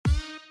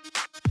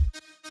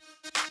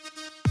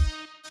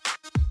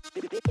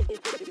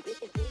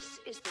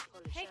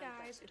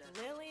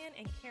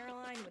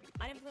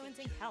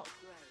Influencing Health.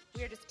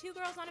 We are just two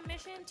girls on a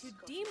mission to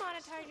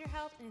demonetize your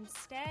health and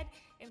instead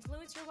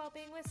influence your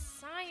well-being with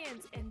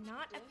science and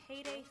not a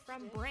payday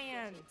from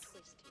brands.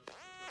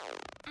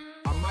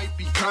 I might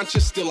be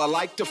conscious, still I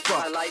like to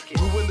fuck.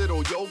 Do a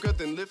little yoga,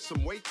 then lift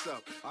some weights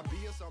up. I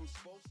be as I'm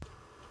supposed to.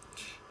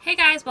 Hey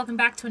guys, welcome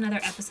back to another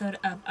episode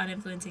of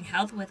Uninfluencing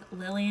Health with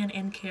Lillian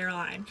and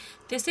Caroline.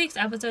 This week's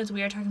episodes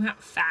we are talking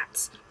about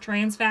fats,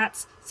 trans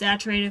fats,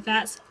 saturated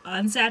fats,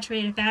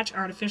 unsaturated fats,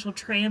 artificial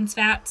trans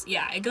fats.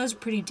 Yeah, it goes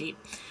pretty deep.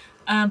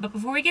 But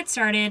before we get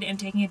started and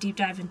taking a deep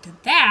dive into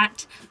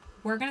that,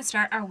 we're going to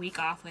start our week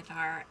off with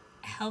our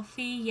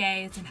healthy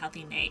yays and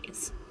healthy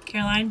nays.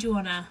 Caroline, do you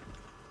want to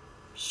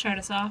start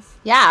us off?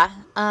 Yeah.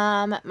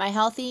 My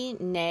healthy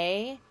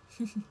nay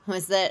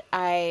was that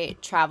I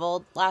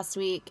traveled last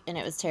week and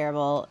it was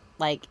terrible,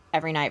 like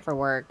every night for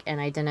work,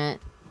 and I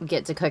didn't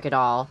get to cook at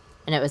all,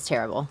 and it was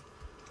terrible.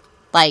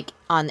 Like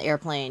on the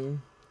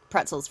airplane,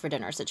 pretzels for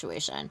dinner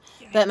situation.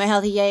 Yes. But my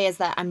healthy yay is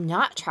that I'm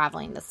not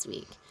traveling this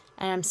week,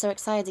 and I'm so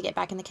excited to get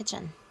back in the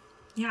kitchen.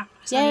 Yeah.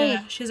 So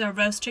yay. She's a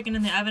roast chicken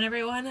in the oven,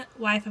 everyone.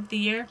 Wife of the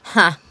year.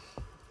 Huh.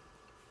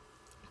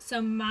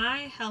 So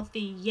my healthy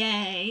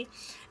yay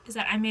is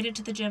that I made it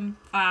to the gym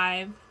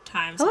 5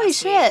 times Holy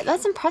shit, week.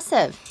 That's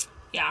impressive.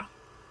 Yeah,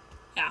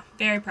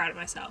 very proud of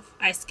myself.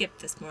 I skipped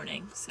this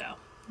morning, so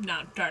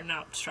starting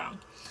out strong.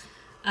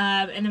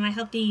 And then my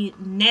healthy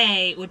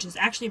nay, which is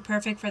actually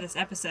perfect for this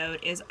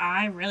episode, is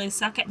I really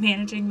suck at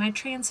managing my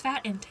trans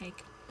fat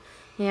intake.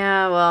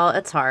 Yeah, well,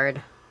 it's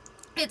hard.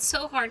 It's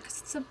so hard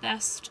because it's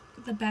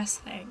the best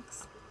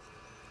things.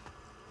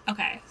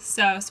 Okay,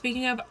 so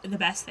speaking of the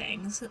best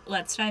things,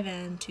 let's dive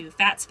into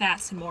fats,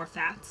 and more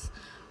fats.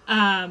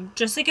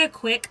 Just like a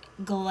quick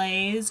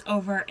glaze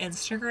over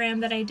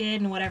Instagram that I did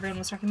and what everyone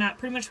was talking about.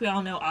 Pretty much we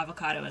all know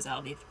avocado is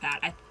healthy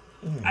fat.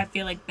 I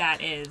feel like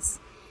that is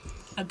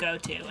a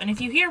go-to. And if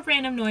you hear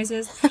random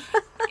noises,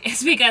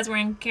 it's because we're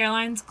in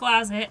Caroline's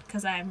closet,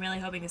 because I'm really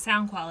hoping the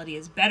sound quality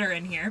is better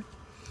in here.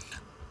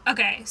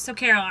 Okay, so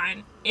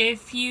Caroline,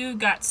 if you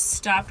got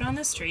stopped on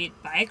the street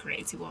by a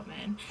crazy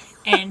woman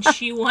and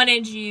she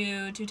wanted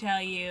you to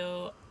tell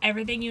you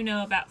everything you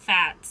know about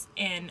fats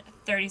in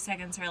 30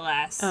 seconds or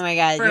less, oh my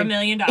God, for $1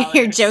 million.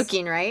 You're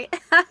joking, right?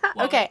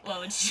 Okay.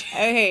 What would you...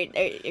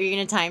 Okay, are you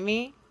going to time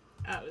me?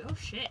 Oh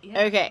shit,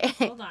 yeah. Okay.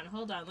 Hold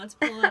on. Let's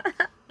pull up.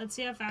 Let's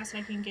see how fast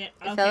I can get.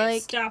 Okay,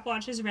 like...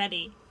 stopwatch is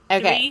ready.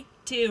 Okay.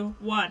 3, 2,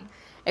 1.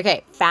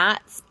 Okay,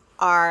 fats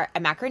are a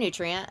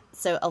macronutrient,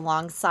 so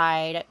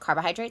alongside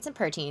carbohydrates and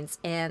proteins,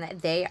 and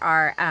they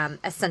are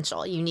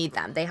essential. You need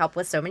them. They help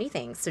with so many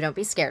things, so don't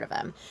be scared of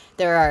them.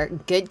 There are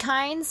good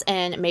kinds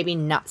and maybe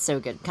not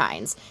so good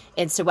kinds.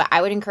 And so what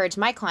I would encourage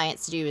my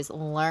clients to do is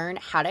learn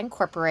how to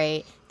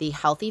incorporate the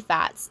healthy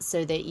fats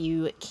so that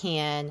you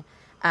can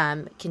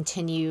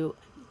continue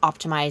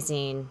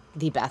optimizing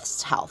the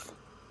best health.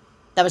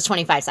 That was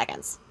 25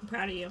 seconds. I'm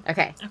proud of you.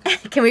 Okay.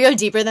 Can we go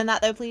deeper than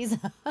that, though, please?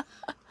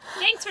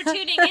 Thanks for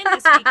tuning in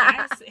this week,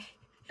 guys.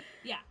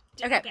 Yeah.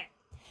 Okay.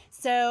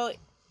 So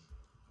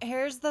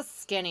here's the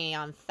skinny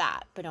on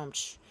fat.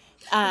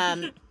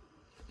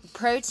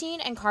 Protein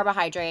and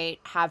carbohydrate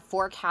have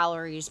 4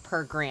 calories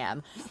per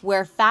gram,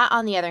 where fat,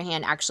 on the other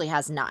hand, actually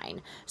has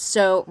 9.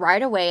 So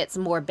right away, it's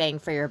more bang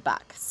for your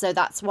buck. So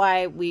that's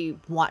why we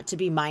want to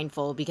be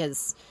mindful,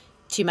 because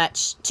too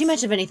much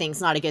of anything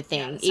is not a good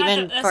thing.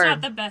 Yeah, that's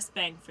not the best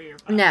bang for your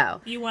buck.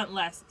 No. You want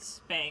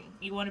less bang.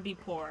 You want to be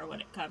poor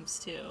when it comes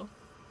to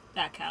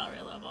that calorie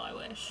level, I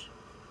wish.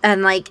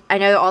 And, I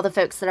know all the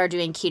folks that are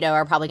doing keto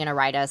are probably going to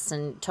write us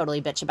and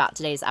totally bitch about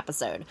today's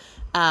episode.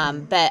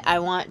 But I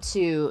want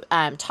to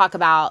talk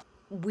about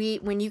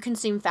when you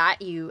consume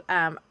fat, you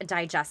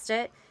digest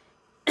it,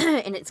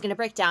 and it's going to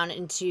break down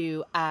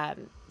into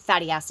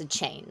fatty acid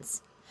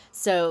chains.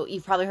 So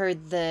you've probably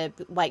heard the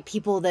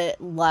people that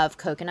love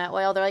coconut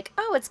oil. They're like,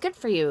 oh, it's good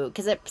for you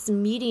because it's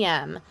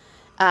medium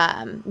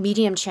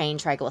chain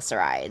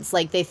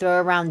triglycerides. They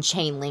throw around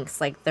chain links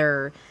like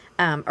they're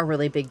a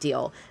really big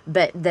deal.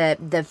 But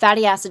the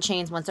fatty acid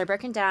chains, once they're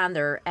broken down,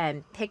 they're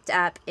picked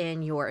up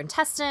in your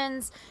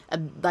intestines,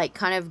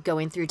 kind of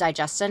going through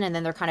digestion, and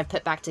then they're kind of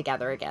put back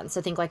together again. So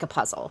think like a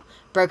puzzle,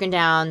 broken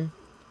down,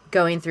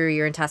 going through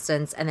your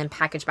intestines, and then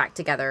packaged back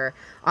together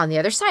on the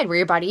other side where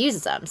your body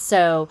uses them.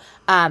 So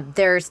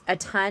there's a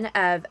ton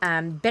of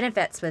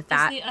benefits with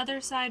that. Is the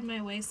other side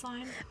my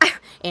waistline?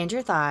 And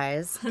your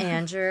thighs,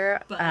 and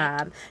your...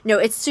 no,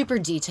 it's super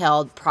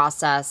detailed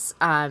process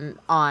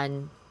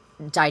on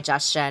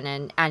digestion,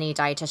 and any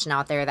dietitian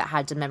out there that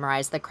had to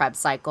memorize the Krebs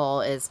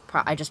cycle is...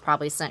 I just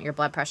probably sent your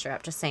blood pressure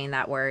up just saying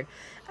that word.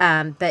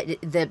 But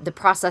the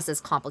process is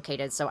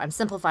complicated, so I'm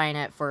simplifying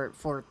it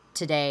for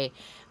today.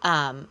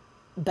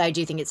 But I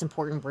do think it's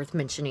important, worth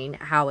mentioning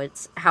how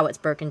it's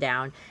broken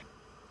down.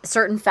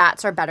 Certain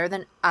fats are better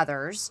than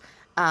others.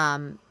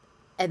 And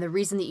the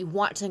reason that you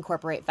want to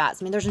incorporate fats,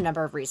 there's a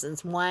number of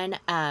reasons. One,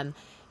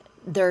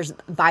 there's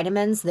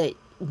vitamins that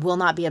will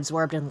not be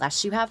absorbed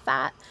unless you have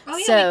fat. Oh,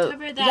 yeah, we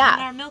covered that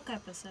in our milk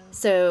episode.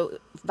 So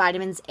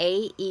vitamins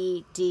A,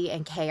 E, D,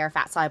 and K are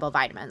fat-soluble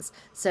vitamins.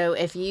 So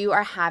if you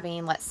are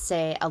having, let's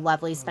say, a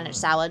lovely spinach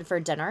salad for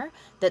dinner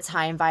that's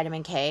high in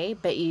vitamin K,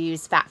 but you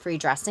use fat-free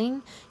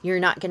dressing, you're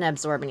not going to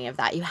absorb any of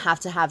that. You have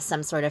to have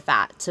some sort of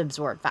fat to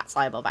absorb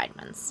fat-soluble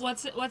vitamins.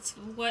 What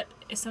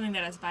is something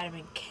that has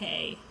vitamin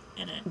K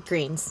in it?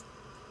 Greens.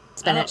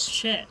 Spinach. Oh,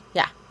 shit.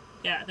 Yeah.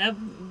 Yeah,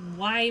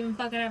 why even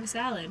fucking have a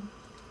salad?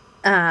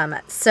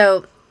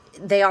 So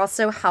they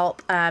also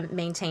help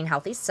maintain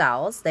healthy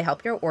cells. They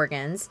help your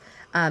organs.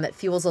 It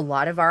fuels a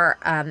lot of our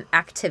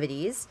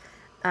activities.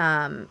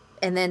 And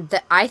then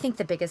I think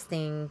the biggest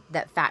thing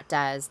that fat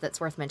does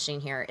that's worth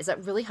mentioning here is it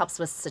really helps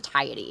with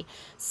satiety.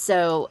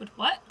 So With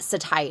what?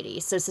 Satiety.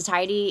 So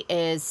satiety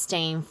is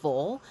staying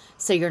full,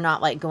 so you're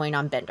not like going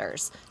on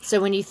benders. So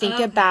when you think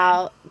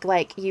about,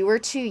 like, you were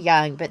too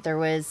young, but there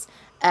was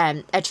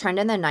a trend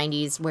in the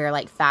 90s where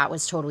like fat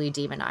was totally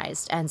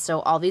demonized. And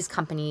so all these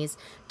companies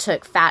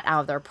took fat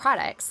out of their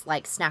products,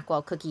 like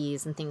Snackwell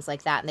cookies and things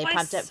like that, and they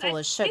pumped it full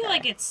of sugar. I feel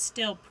like it's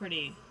still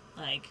pretty,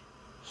 like,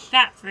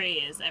 fat-free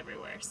is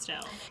everywhere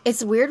still.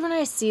 It's weird when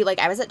I see, like,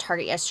 I was at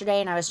Target yesterday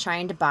and I was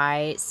trying to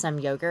buy some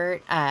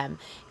yogurt,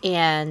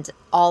 and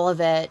all of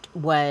it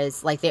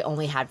was, like, they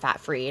only had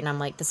fat-free. And I'm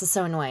like, this is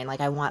so annoying. Like,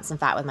 I want some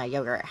fat with my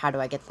yogurt. How do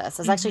I get this?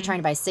 I was actually trying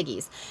to buy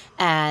Siggi's,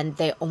 and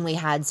they only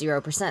had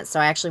 0%. So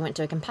I actually went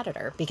to a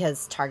competitor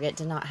because Target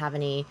did not have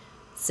any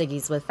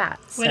Siggi's with fat.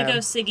 Way to go,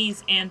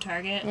 Siggi's and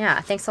Target.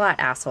 Yeah, thanks a lot,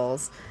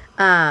 assholes.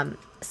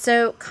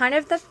 So kind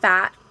of the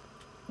fat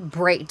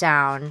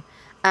breakdown.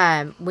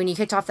 When you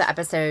kicked off the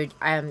episode,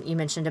 you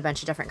mentioned a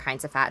bunch of different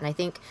kinds of fat, and I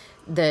think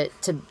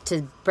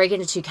to break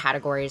into two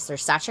categories,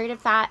 there's saturated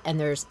fat and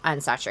there's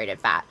unsaturated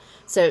fat.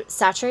 So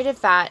saturated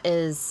fat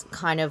is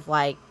kind of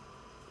like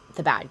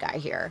the bad guy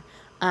here.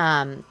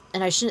 And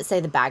I shouldn't say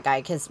the bad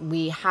guy because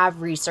we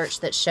have research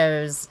that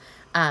shows,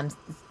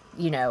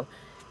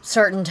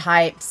 certain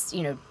types,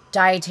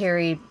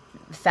 dietary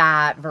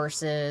fat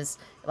versus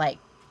like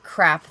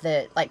crap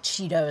that like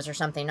Cheetos or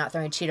something, not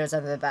throwing Cheetos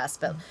under the bus,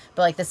 but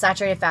like the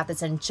saturated fat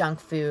that's in junk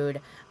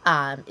food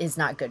is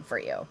not good for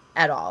you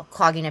at all.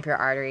 Clogging up your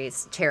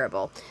arteries,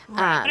 terrible.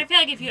 Right. But I feel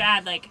like if you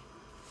add like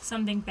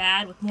something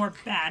bad with more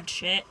bad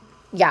shit,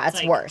 yeah, it's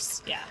like,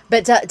 worse. Yeah.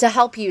 But to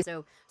help you,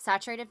 so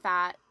saturated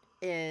fat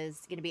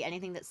is going to be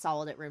anything that's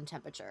solid at room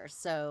temperature.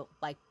 So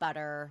like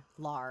butter,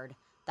 lard,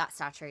 that's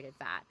saturated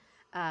fat.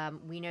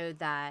 We know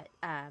that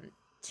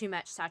too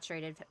much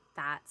saturated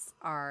fats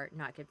are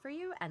not good for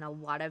you, and a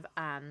lot of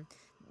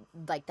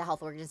like the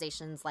health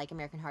organizations like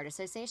American Heart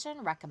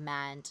Association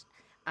recommend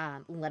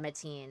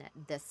limiting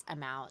this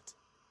amount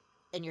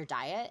in your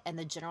diet, and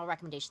the general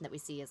recommendation that we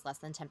see is less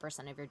than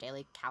 10% of your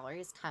daily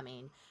calories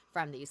coming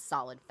from these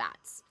solid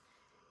fats.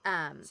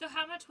 So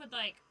how much would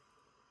like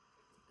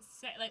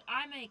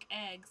I make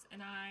eggs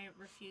and I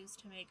refuse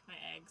to make my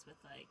eggs with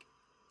like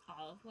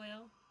olive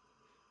oil.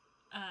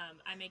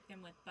 I make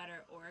them with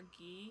butter or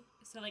ghee.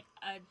 So, like,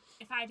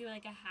 if I do,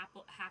 like, a half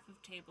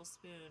of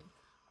tablespoon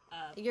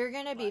of you're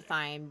going to be butter.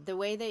 fine. The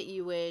way that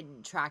you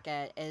would track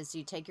it is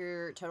you take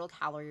your total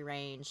calorie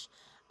range,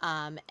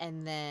 and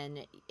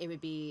then it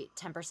would be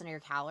 10% of your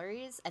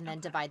calories, and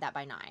then divide that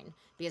by 9.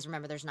 Because,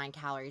 remember, there's 9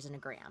 calories in a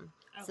gram.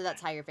 Okay. So that's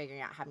how you're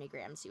figuring out how many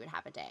grams you would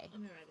have a day.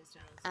 Let me write this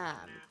down.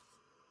 Math.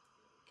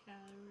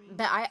 Calories.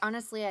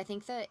 But I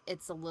think that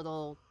it's a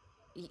little...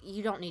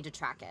 You don't need to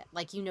track it.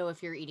 Like,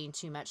 if you're eating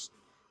too much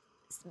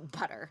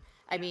butter.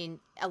 I mean,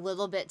 a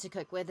little bit to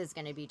cook with is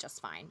going to be just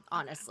fine.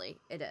 Honestly,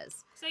 it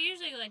is. So I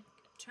usually like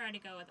try to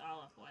go with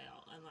olive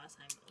oil unless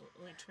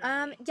I'm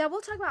literally. Yeah,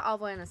 we'll talk about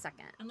olive oil in a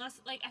second. Unless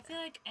like I feel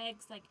like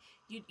eggs like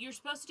you're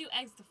supposed to do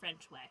eggs the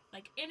French way.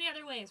 Like any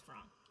other way is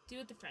wrong. Do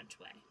it the French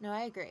way. No,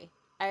 I agree.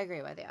 I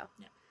agree with you.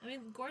 Yeah, I mean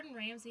Gordon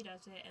Ramsay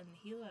does it, and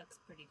he looks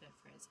pretty good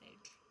for his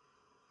age.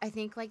 I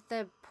think like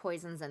the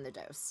poison's in the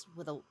dose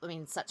with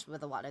such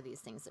with a lot of these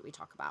things that we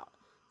talk about.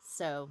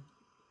 So.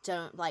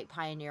 Don't like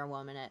Pioneer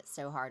Woman it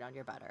so hard on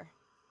your butter.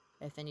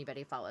 If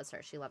anybody follows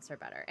her, she loves her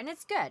butter. And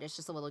it's good. It's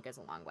just a little goes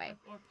a long way.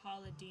 Or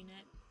Paula Deen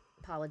it.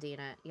 Paula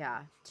Deen it.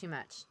 Yeah. Too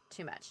much.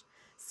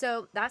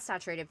 So that's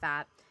saturated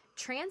fat.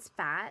 Trans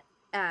fat,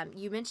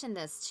 you mentioned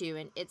this too.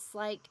 And it's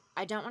like,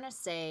 I don't want to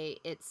say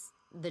it's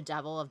the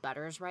devil of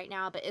butters right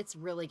now, but it's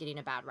really getting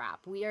a bad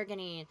rap. We are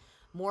getting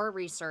more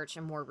research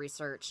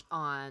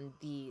on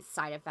the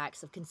side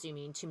effects of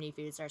consuming too many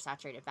foods that are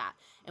saturated fat.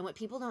 And what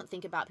people don't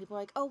think about, people are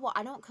like, oh, well,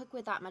 I don't cook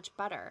with that much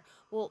butter.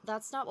 Well,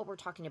 that's not what we're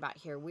talking about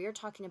here. We're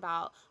talking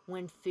about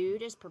when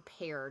food is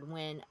prepared,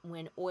 when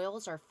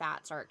oils or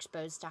fats are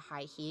exposed to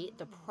high heat,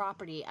 the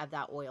property of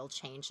that oil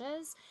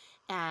changes.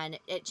 And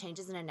it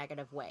changes in a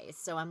negative way.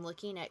 So I'm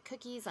looking at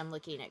cookies, I'm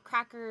looking at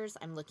crackers,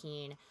 I'm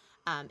looking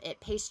at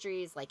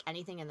pastries, like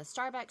anything in the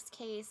Starbucks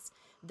case.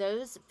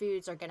 Those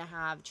foods are going to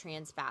have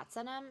trans fats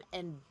in them,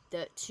 and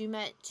the too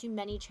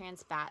many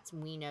trans fats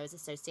we know is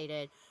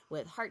associated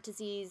with heart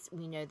disease.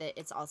 We know that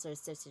it's also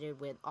associated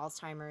with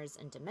Alzheimer's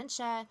and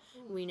dementia.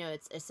 We know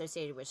it's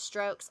associated with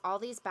strokes, all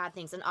these bad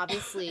things, and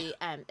obviously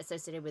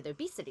associated with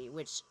obesity,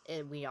 which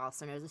we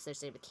also know is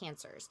associated with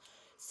cancers.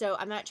 So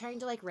I'm not trying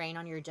to like rain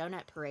on your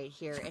donut parade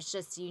here. It's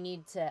just you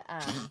need to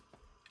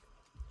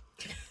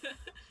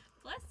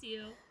Bless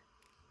you.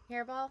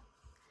 hairball.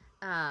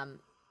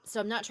 So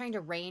I'm not trying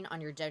to rain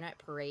on your donut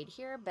parade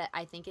here, but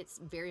I think it's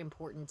very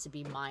important to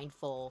be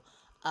mindful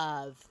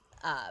of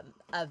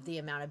the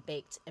amount of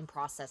baked and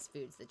processed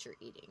foods that you're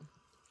eating.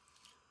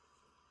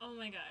 Oh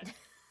my god.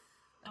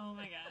 Oh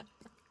my god.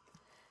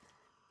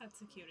 That's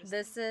the cutest.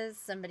 This is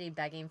somebody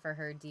begging for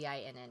her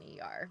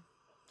DINNER.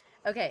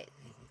 Okay.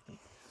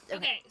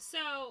 Okay,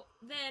 so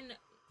then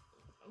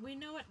we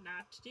know what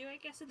not to do, I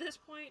guess, at this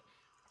point.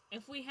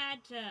 If we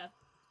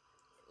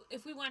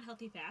want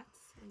healthy fats.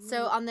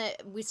 So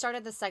we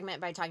started the segment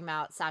by talking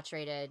about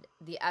saturated.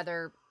 The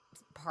other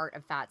part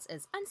of fats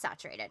is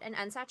unsaturated, and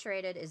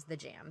unsaturated is the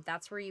jam.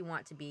 That's where you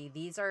want to be.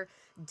 These are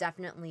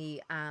definitely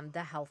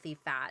the healthy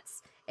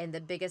fats, and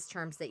the biggest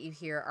terms that you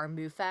hear are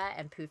MUFA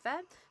and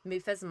PUFA.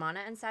 MUFA's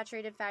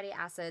monounsaturated fatty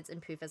acids,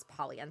 and PUFA's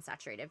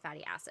polyunsaturated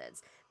fatty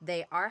acids.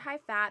 They are high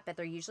fat, but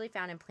they're usually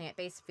found in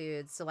plant-based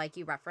foods. So like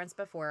you referenced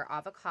before,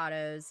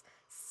 avocados,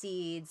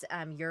 seeds,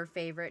 your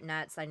favorite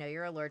nuts, I know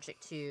you're allergic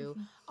to,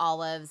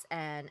 olives,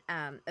 and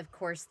of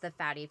course the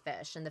fatty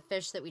fish. And the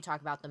fish that we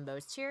talk about the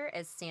most here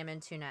is salmon,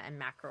 tuna, and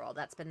mackerel.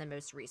 That's been the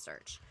most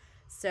research.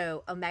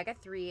 So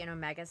omega-3 and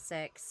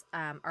omega-6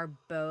 are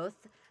both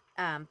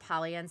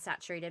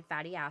polyunsaturated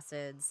fatty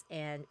acids.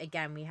 And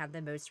again, we have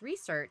the most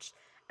research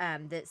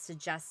that's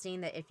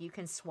suggesting that if you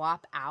can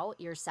swap out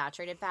your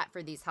saturated fat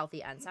for these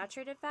healthy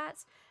unsaturated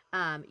fats,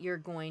 you're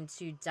going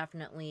to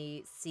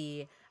definitely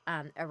see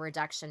a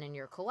reduction in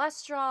your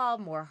cholesterol,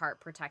 more heart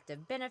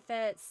protective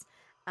benefits,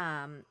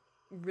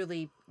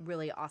 really,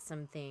 really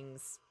awesome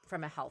things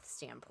from a health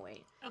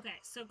standpoint. Okay,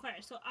 so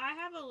Claire, so I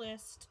have a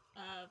list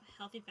of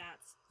healthy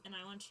fats, and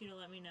I want you to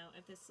let me know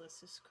if this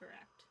list is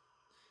correct.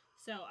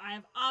 So I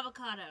have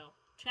avocado.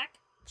 Check?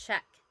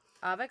 Check.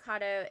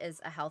 Avocado is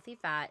a healthy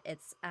fat.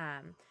 It's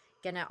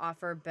going to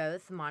offer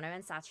both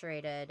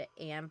monounsaturated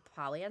and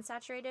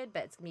polyunsaturated,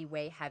 but it's going to be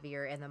way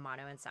heavier in the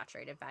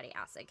monounsaturated fatty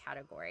acid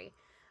category.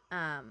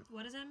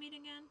 What does that mean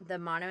again? The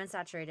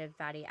monounsaturated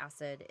fatty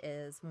acid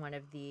is one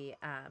of the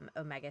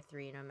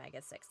omega-3 and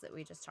omega-6 that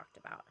we just talked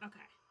about. Okay.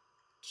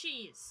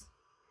 Cheese.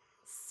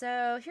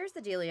 So here's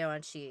the dealio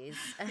on cheese.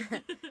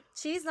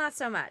 Cheese, not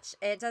so much.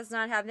 It does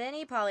not have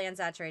any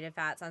polyunsaturated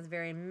fats. Has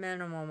very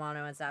minimal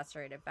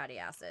monounsaturated fatty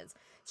acids.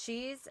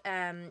 Cheese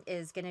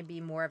is going to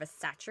be more of a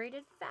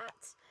saturated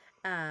fat.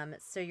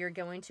 So you're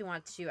going to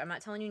want to, I'm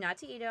not telling you not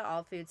to eat it,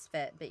 all foods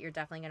fit, but you're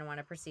definitely going to want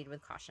to proceed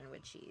with caution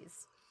with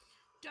cheese.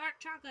 Dark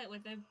chocolate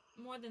with a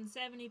more than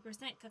 70%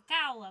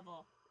 cacao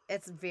level.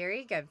 It's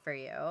very good for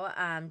you.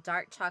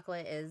 Dark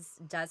chocolate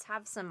does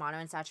have some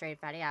monounsaturated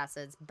fatty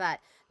acids, but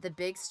the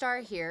big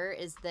star here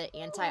is the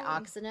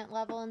antioxidant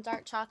level in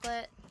dark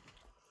chocolate.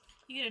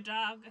 You get a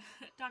dog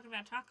talking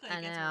about chocolate.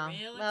 I know.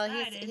 Gets real Well,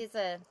 excited. he's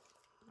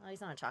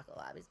not a chocolate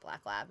lab. He's a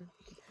black lab.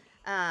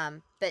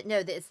 But no,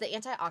 it's the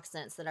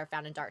antioxidants that are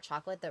found in dark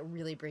chocolate that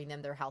really bring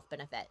them their health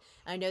benefit.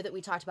 I know that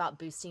we talked about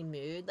boosting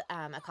mood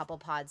a couple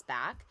pods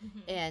back,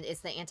 and it's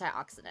the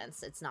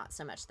antioxidants. It's not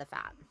so much the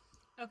fat.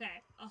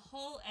 Okay, a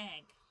whole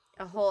egg.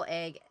 A whole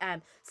egg.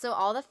 So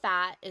all the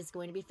fat is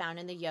going to be found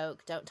in the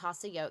yolk. Don't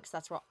toss the yolk, 'cause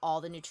that's where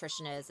all the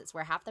nutrition is. It's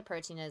where half the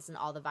protein is and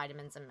all the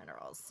vitamins and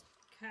minerals.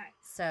 Okay.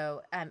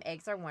 So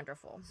eggs are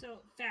wonderful.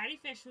 So fatty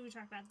fish that we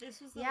talked about.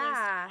 This was the Yeah. list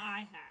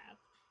I have.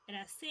 It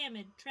has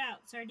salmon,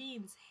 trout,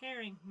 sardines,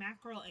 herring,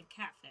 mackerel, and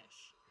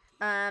catfish.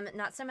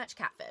 Not so much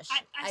catfish.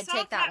 I saw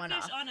take that one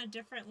catfish off. on a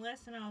different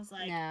list, and I was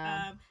like,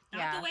 No.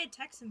 not the way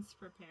Texans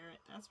prepare it.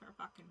 That's for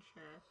fucking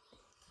sure.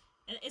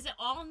 Is it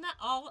all nuts?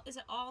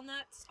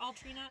 All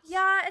tree nuts?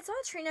 Yeah, it's all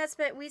tree nuts,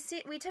 but we tend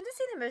to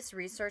see the most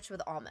research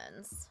with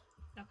almonds.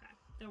 Okay,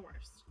 the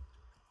worst.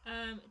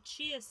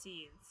 Chia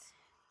seeds.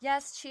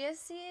 Yes, chia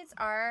seeds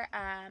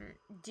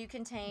do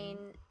contain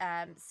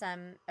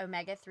some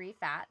omega-3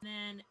 fat. And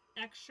then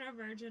extra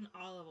virgin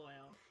olive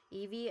oil.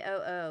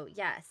 EVOO,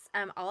 yes.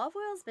 Olive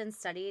oil has been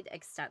studied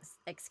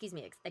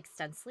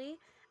extensively.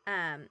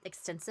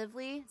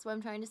 Extensively is what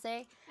I'm trying to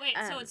say. Wait,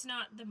 so it's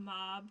not the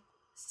mob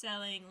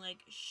selling like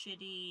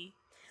shitty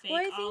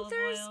fake olive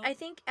oil? I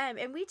think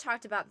and we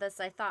talked about this,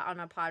 I thought, on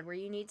a pod where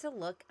you need to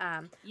look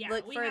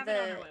look we for have it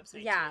on our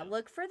website too.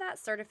 Look for that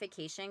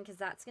certification, because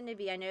that's going to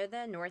be, I know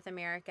the North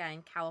America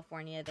and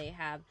California, they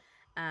have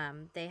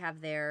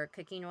their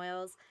cooking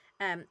oils.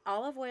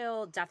 Olive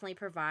oil definitely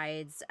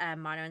provides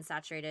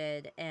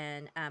monounsaturated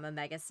and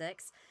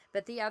omega-6,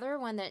 but the other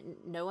one that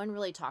no one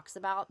really talks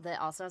about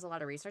that also has a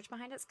lot of research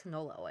behind it is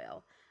canola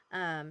oil.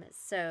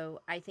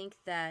 So I think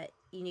that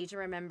you need to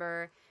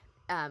remember,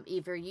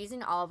 if you're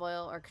using olive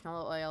oil or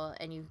canola oil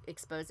and you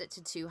expose it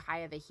to too high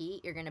of a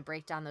heat, you're going to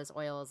break down those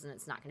oils and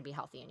it's not going to be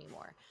healthy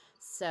anymore.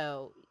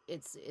 So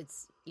it's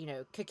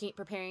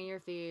preparing your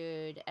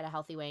food at a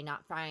healthy way,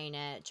 not frying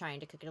it,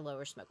 trying to cook at a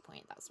lower smoke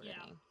point, that sort of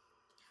thing.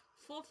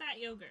 Full fat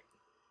yogurt.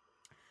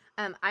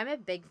 I'm a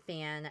big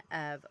fan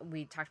of,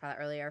 we talked about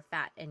that earlier,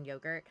 fat in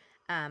yogurt.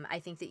 I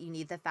think that you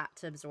need the fat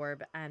to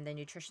absorb the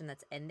nutrition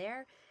that's in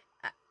there.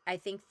 I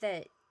think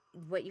that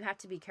what you have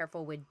to be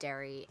careful with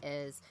dairy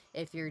is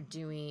if you're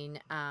doing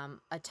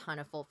a ton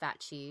of full fat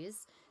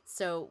cheese.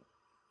 So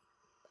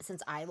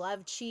since I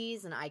love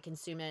cheese and I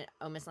consume it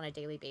almost on a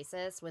daily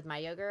basis with my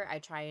yogurt, I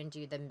try and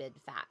do the mid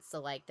fat. So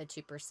like the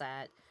 2%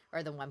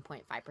 or the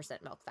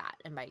 1.5% milk fat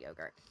in my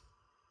yogurt.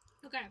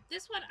 Okay,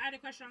 this one I had a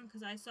question on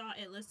because I saw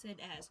it listed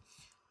as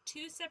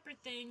 2 separate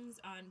things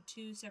on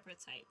 2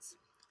 separate sites.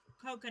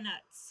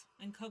 Coconuts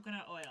and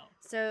coconut oil.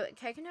 So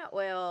coconut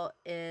oil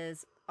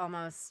is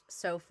almost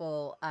so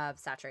full of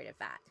saturated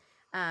fat.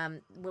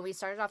 When we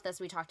started off this,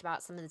 we talked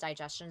about some of the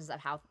digestions of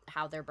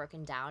how they're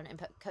broken down,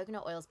 and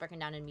coconut oil is broken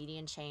down in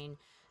medium chain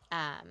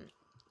fatty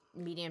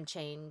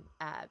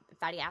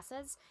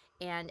acids.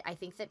 And I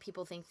think that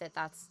people think that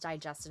that's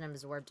digested and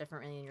absorbed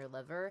differently in your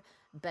liver,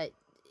 but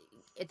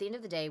at the end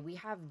of the day, we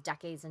have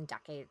decades and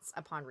decades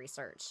upon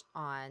research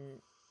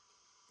on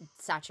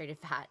saturated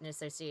fat in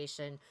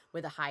association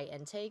with a high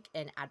intake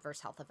and adverse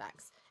health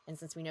effects. And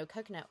since we know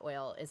coconut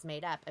oil is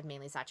made up of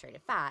mainly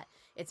saturated fat,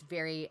 it's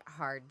very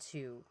hard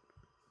to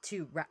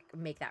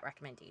make that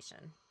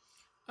recommendation.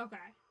 Okay.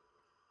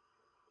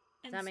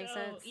 Does that make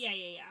sense? Yeah.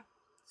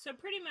 So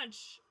pretty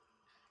much,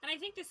 and I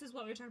think this is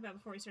what we were talking about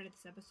before we started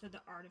this episode,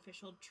 the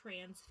artificial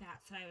trans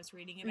fats that I was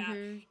reading about.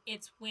 Mm-hmm.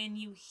 It's when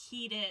you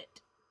heat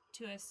it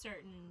to a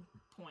certain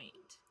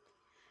point.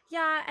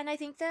 Yeah, and I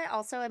think that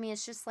also, I mean,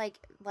 it's just like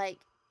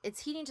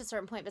it's heating to a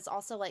certain point, but it's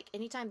also like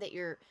anytime that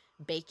you're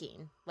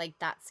baking, like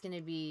that's going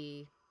to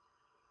be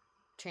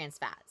trans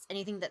fats.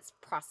 Anything that's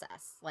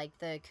processed, like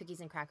the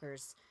cookies and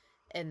crackers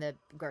in the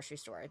grocery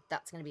store,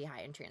 that's going to be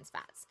high in trans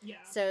fats. Yeah.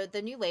 So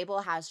the new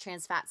label has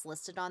trans fats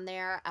listed on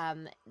there.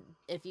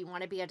 If you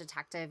want to be a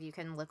detective, you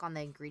can look on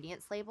the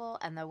ingredients label,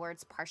 and the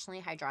words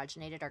partially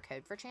hydrogenated are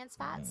code for trans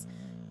fats.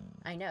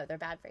 I know, they're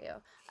bad for you.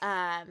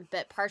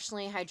 But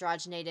partially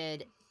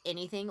hydrogenated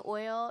anything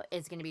oil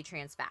is going to be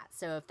trans fat.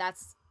 So if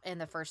that's in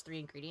the first 3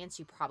 ingredients,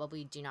 you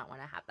probably do not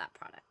want to have that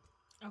product.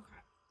 Okay.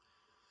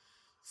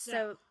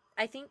 So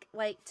I think,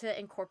 like, to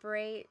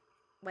incorporate,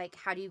 like,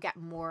 how do you get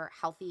more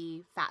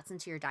healthy fats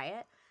into your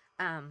diet?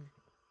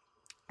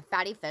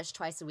 Fatty fish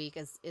twice a week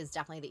is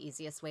definitely the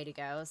easiest way to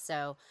go.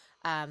 So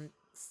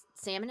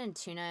salmon and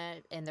tuna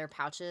in their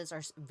pouches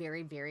are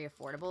very, very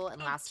affordable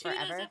and last forever.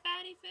 Tuna's a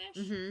fatty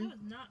fish? Mm-hmm. That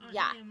was not on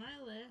any of my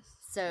list.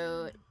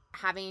 So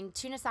having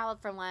tuna salad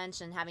for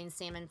lunch and having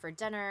salmon for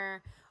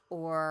dinner,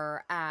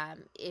 or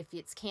if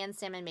it's canned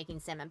salmon, making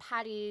salmon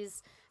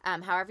patties,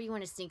 however you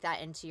want to sneak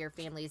that into your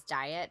family's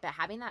diet. But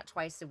having that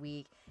twice a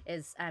week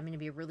is going to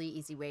be a really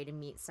easy way to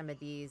meet some of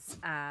these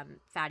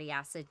fatty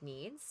acid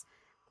needs.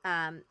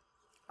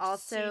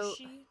 Also,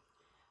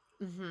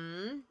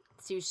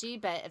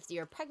 sushi, but if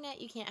you're pregnant,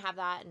 you can't have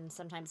that, and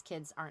sometimes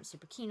kids aren't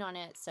super keen on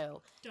it.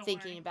 So Don't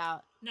thinking worry.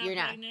 About you're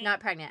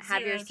not pregnant,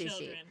 have your sushi.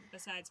 Children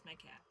besides my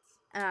cats.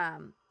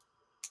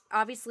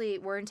 Obviously,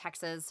 we're in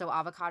Texas, so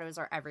avocados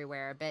are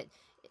everywhere, but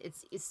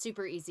it's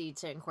super easy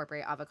to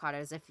incorporate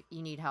avocados. If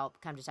you need help,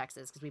 come to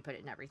Texas because we put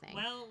it in everything.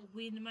 Well,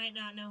 we might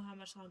not know how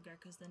much longer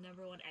because the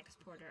number 1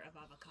 exporter of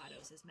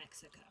avocados is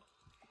Mexico.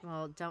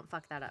 Well, don't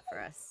fuck that up for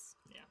us.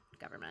 Yeah.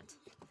 Government.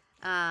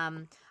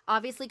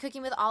 Obviously,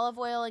 cooking with olive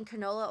oil and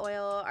canola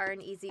oil are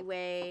an easy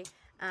way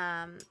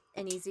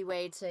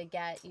to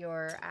get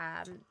your,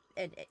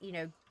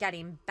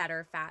 getting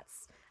better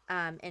fats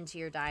into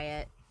your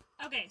diet.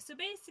 Okay, so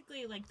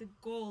basically, like, the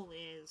goal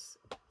is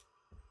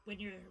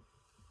when you're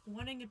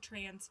wanting a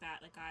trans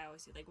fat, like I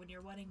always do, like when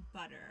you're wanting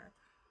butter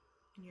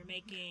and you're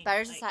making...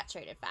 Butter's a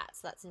saturated fat,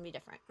 so that's going to be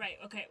different. Right,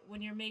 okay.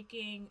 When you're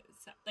making...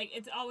 Like,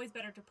 it's always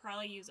better to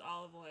probably use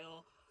olive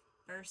oil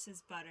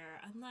versus butter,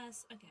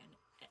 unless, again,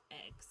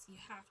 eggs. You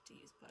have to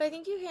use butter. But I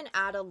think you can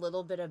add a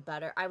little bit of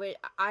butter. I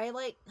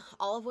like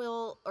olive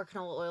oil or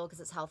canola oil because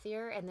it's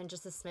healthier, and then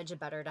just a smidge of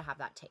butter to have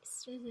that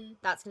taste. Mm-hmm.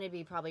 That's going to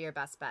be probably your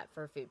best bet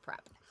for food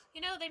prep. You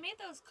know, they made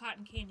those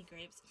cotton candy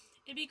grapes.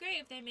 It'd be great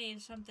if they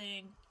made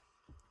something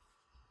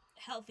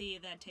healthy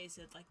that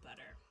tasted like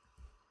butter.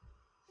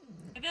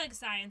 I feel like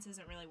science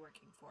isn't really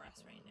working for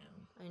us right now.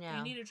 I know.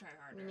 We need to try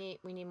harder.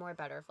 We need more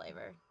butter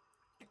flavor.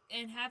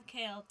 And have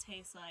kale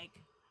taste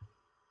like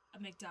a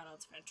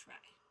McDonald's French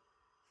fry.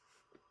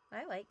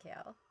 I like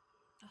kale.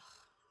 Ugh,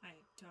 I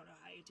don't know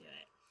how you do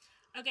it.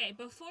 Okay,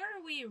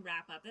 before we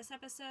wrap up this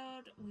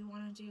episode, we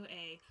want to do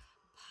a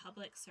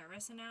public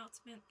service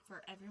announcement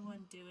for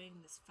everyone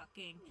doing this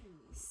fucking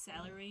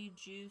celery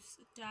juice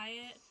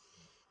diet.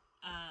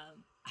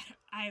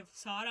 I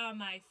saw it on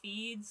my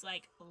feeds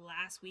like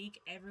last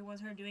week. Everyone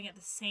started doing it at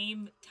the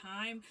same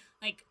time.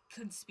 Like,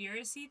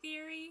 conspiracy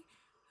theory.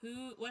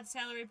 What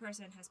celery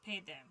person has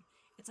paid them?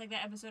 It's like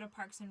that episode of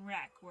Parks and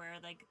Rec where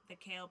like the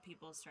kale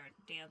people start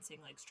dancing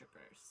like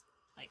strippers.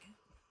 Like,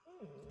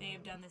 they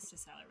have done this to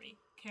celery.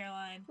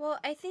 Caroline? Well,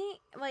 I think,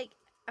 like,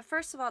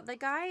 first of all, the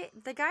guy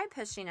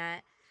pushing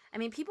it, I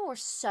mean, people were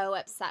so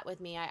upset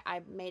with me. I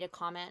made a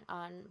comment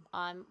on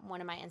one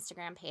of my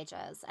Instagram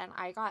pages, and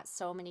I got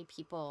so many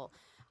people,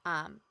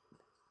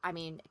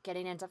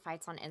 getting into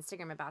fights on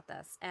Instagram about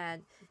this.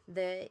 And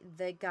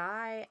the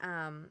guy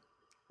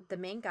the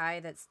main guy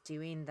that's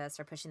doing this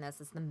or pushing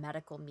this is the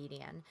medical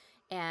medium,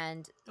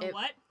 and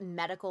what?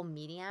 Medical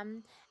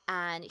medium,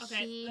 and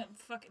okay,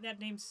 that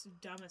name's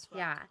dumb as fuck.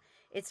 Yeah,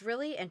 it's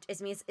really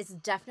it's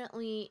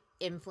definitely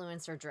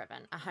influencer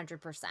driven,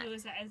 100%. Who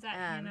is that? Is that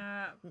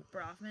Hannah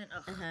Brofman?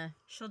 Ugh.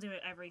 She'll do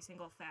it every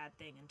single fad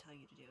thing and tell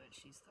you to do it.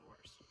 She's the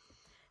worst.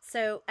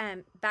 So,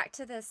 back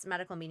to this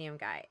medical medium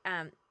guy.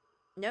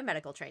 No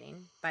medical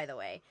training, by the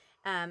way.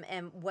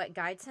 And what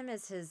guides him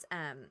is his,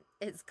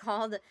 it's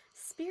called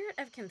Spirit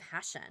of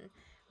Compassion,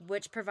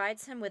 which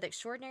provides him with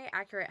extraordinary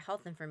accurate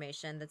health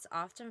information that's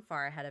often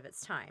far ahead of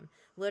its time.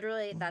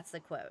 Literally, that's the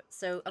quote.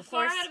 So, of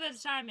far course, ahead of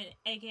its time,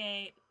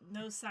 aka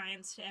no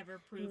science to ever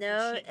prove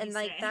no, the shit and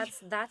like say.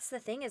 that's the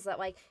thing is that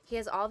like he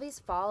has all these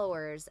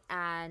followers,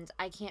 and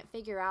I can't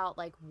figure out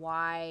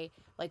why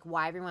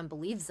everyone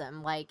believes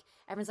him. Like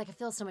everyone's like, I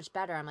feel so much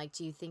better. I'm like,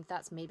 do you think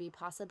that's maybe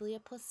possibly a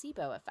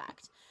placebo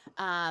effect?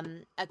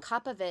 A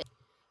cup of it,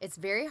 it's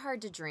very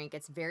hard to drink.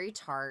 It's very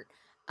tart.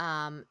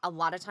 A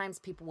lot of times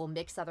people will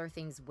mix other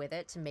things with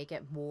it to make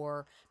it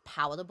more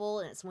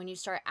palatable. And it's when you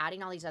start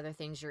adding all these other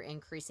things, you're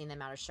increasing the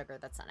amount of sugar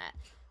that's in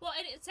it. Well,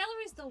 and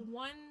celery's the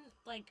one,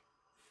 like,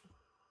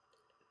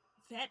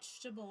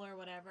 vegetable or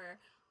whatever,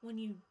 when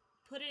you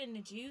put it in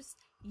a juice,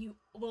 you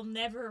will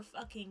never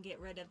fucking get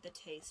rid of the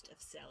taste of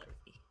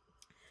celery.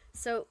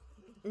 So,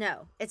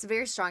 no, it's a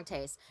very strong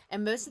taste.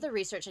 And most of the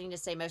research, I need to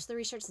say, most of the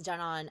research is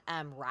done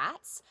on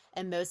rats,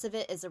 and most of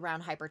it is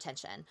around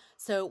hypertension.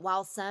 So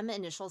while some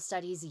initial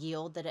studies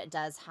yield that it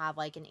does have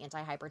like an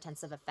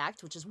antihypertensive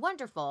effect, which is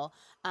wonderful,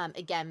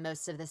 again,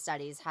 most of the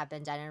studies have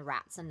been done in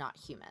rats and not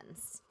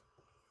humans.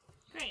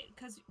 Great,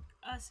 because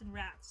us and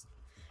rats,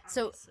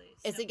 so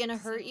is it going to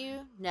hurt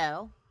you?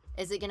 No.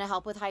 Is it going to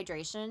help with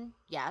hydration?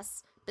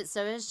 Yes. But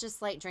so is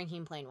just like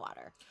drinking plain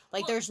water.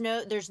 Like there's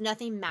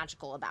nothing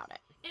magical about it.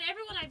 And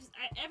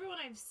everyone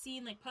I've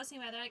seen like posting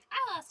about it, they're like,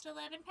 I lost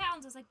 11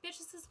 pounds. I was like, bitch,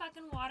 this is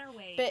fucking water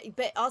weight.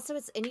 But also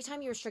it's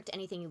anytime you restrict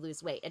anything, you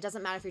lose weight. It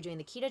doesn't matter if you're doing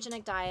the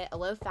ketogenic diet, a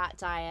low fat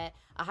diet,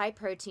 a high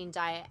protein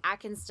diet,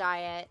 Atkins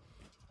diet.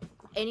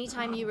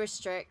 Anytime you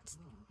restrict,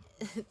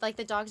 like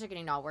the dogs are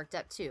getting all worked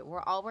up too.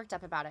 We're all worked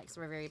up about it because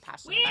we're very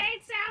passionate. We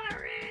hate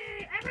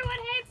celery. Everyone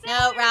hates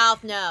celery. No,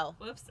 Ralph, no.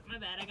 Whoops, my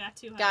bad. I got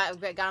too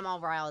hyped. Got them all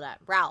riled up.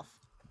 Ralph.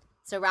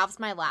 So Ralph's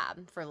my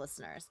lab for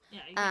listeners. Yeah,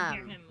 you can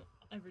hear him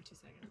every 2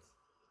 seconds.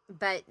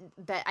 But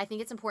I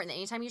think it's important that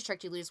anytime you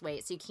restrict, you lose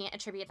weight. So you can't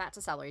attribute that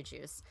to celery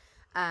juice.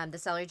 The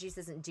celery juice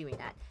isn't doing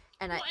it.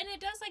 And and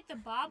it does like the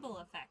bobble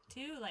effect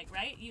too. Like,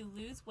 right? You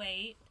lose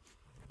weight,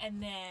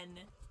 and then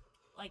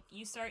like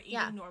you start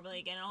eating normally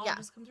again, and all it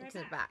just comes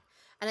right back.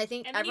 And I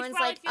think everyone's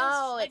like,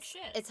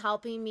 it's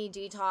helping me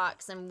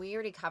detox. And we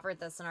already covered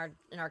this in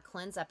our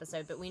cleanse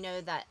episode. But we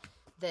know that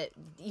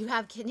you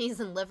have kidneys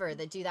and liver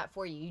that do that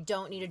for you. You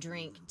don't need a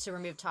drink to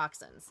remove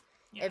toxins.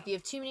 Yeah. If you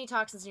have too many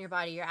toxins in your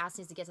body, your ass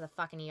needs to get to the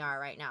fucking ER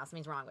right now.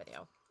 Something's wrong with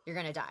you. You're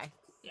going to die.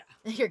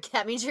 Yeah.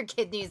 That means your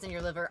kidneys and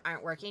your liver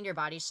aren't working. Your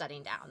body's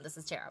shutting down. This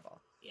is terrible.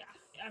 Yeah.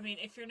 I mean,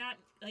 if you're not,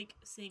 like,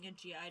 seeing a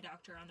GI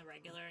doctor on the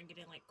regular and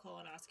getting, like,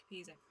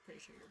 colonoscopies, I'm pretty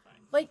sure you're fine.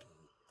 Like,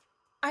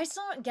 I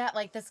still don't get,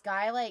 like, this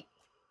guy, like,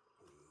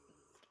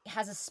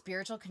 has a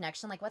spiritual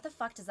connection. Like, what the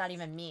fuck does that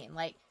even mean?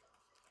 Like,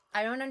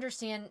 I don't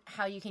understand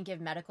how you can give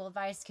medical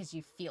advice because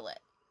you feel it.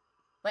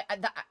 Like,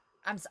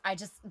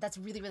 that's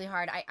really, really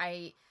hard.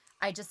 I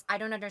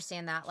don't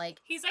understand that. Like,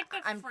 he's like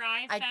the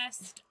Fry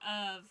Fest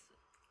of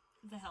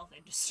the health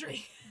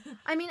industry.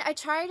 I mean, I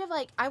try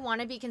to I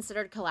want to be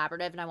considered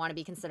collaborative and I want to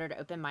be considered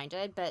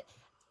open-minded, but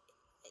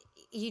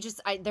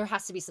there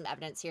has to be some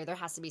evidence here. There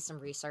has to be some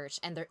research,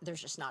 and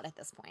there's just not at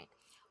this point.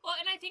 Well,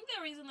 and I think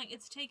the reason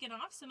it's taken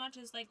off so much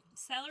is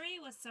celery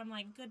with some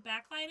good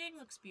backlighting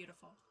looks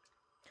beautiful.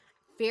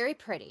 Very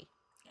pretty.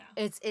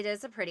 Yeah. It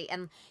is a pretty,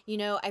 and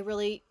I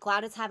really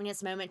glad it's having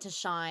its moment to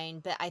shine,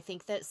 but I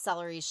think that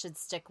celery should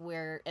stick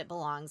where it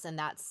belongs, and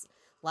that's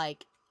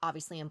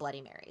obviously in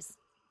Bloody Marys.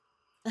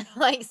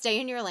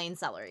 Stay in your lane,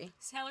 celery.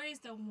 Celery is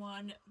the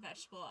one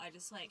vegetable I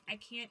just I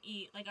can't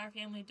eat. Our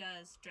family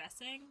does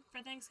dressing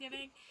for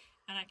Thanksgiving,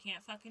 and I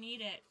can't fucking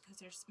eat it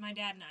because my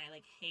dad and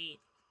I hate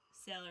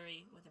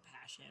celery with a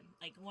passion.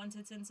 Once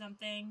it's in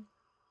something,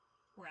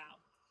 we're out.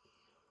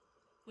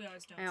 We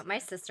always don't. My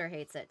sister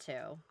hates it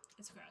too.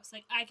 It's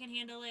gross. I can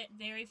handle it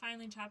very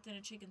finely chopped in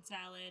a chicken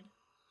salad.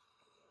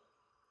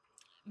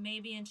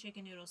 Maybe in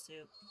chicken noodle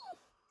soup.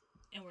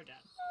 And we're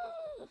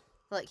done.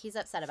 Look, he's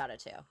upset about it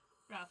too.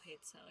 Ralph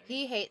hates celery.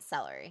 He hates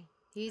celery.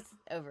 He's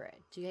over it.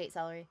 Do you hate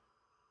celery?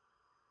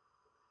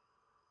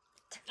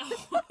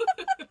 Oh.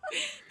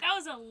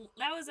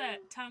 that was a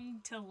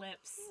tongue to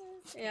lips.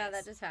 Yeah,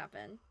 that just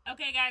happened.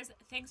 Okay, guys,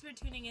 thanks for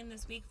tuning in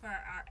this week for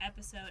our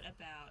episode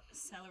about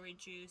celery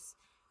juice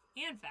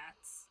and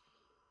fats.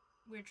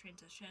 Weird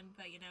transition,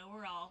 but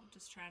we're all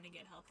just trying to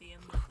get healthy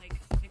and look like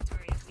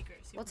Victoria's Secret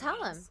supermodels. Well,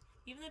 tell them.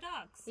 Even the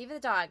dogs. Even the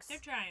dogs. They're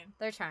trying.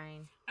 They're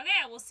trying. Okay,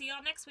 we'll see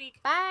y'all next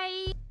week.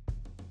 Bye.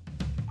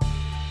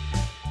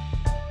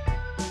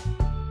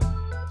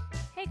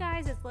 Hey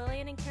guys, it's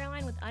Lillian and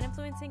Caroline with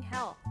Uninfluencing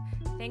Health.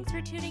 Thanks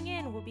for tuning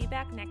in. We'll be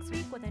back next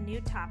week with a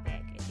new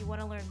topic. If you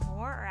want to learn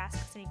more or ask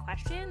us any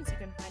questions, you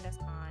can find us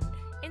on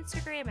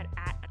Instagram at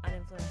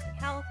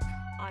 @uninfluencinghealth,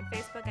 on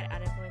Facebook at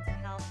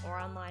uninfluencinghealth, or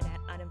online at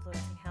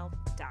uninfluencinghealth.